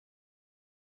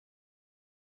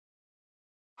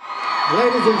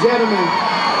Ladies and gentlemen,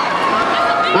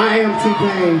 I am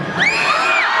T-Pain.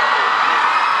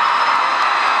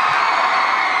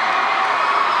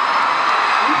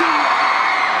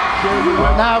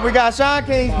 Now we got Sean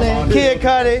Kingston, Kid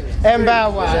Cudi, and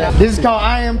Bow Wow. This is called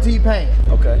I Am T-Pain.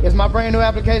 Okay. It's my brand new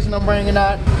application I'm bringing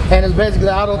out, and it's basically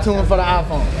auto-tune for the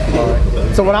iPhone. Alright.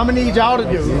 So what I'm gonna need y'all to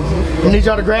do, I'm gonna need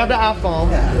y'all to grab the iPhone,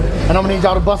 and I'm gonna need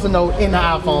y'all to bust a note in the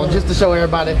iPhone just to show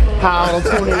everybody how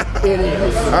auto-tuned it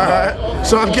is. Alright.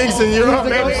 Sean Kingston, you're up,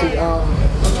 baby.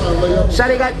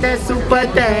 Shawty got that super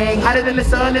thing, hotter than the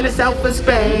sun in the south of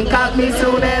Spain. Caught me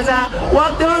soon as I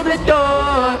walked through the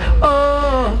door.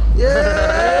 Oh,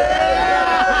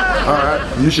 yeah. Alright,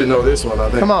 you should know this one, I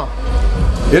think. Come on.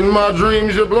 In my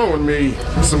dreams, you're blowing me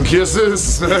some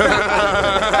kisses.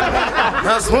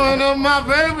 That's one of my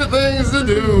favorite things to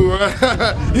do.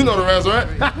 You know the rest, right?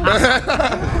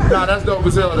 Nah, that's dope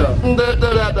as hell, though.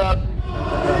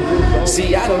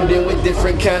 see, I done been with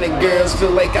different kind of girls.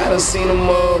 Feel like I done seen them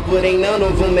all, but ain't none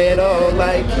of them at all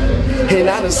like. And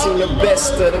I done seen the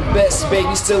best of the best,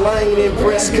 baby. Still I ain't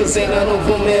impressed, cause ain't none of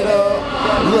them at all.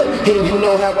 Look, and you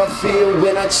know how I feel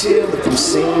when I chill. If I'm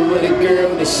sitting with a girl,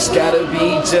 then she's gotta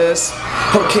be just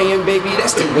okay, and baby,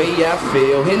 that's the way I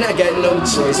feel. And I got no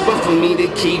choice but for me to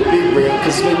keep it real.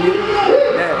 Cause when you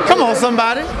come on,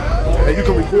 somebody. And you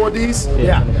can record these?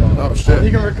 Yeah. Oh shit.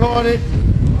 You can record it.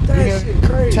 You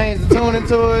can change the tuning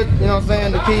to it, you know what I'm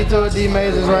saying? The key to it, D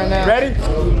majors right now. Ready?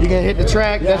 You can hit the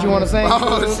track that you want to sing.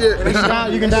 Oh shit.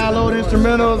 You can download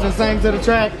instrumentals and sing to the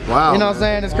track. Wow. You know what I'm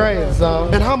saying? It's crazy. So.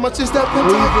 And how much is that?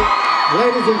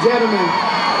 Ladies and gentlemen,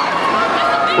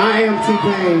 I am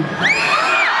T-Pain.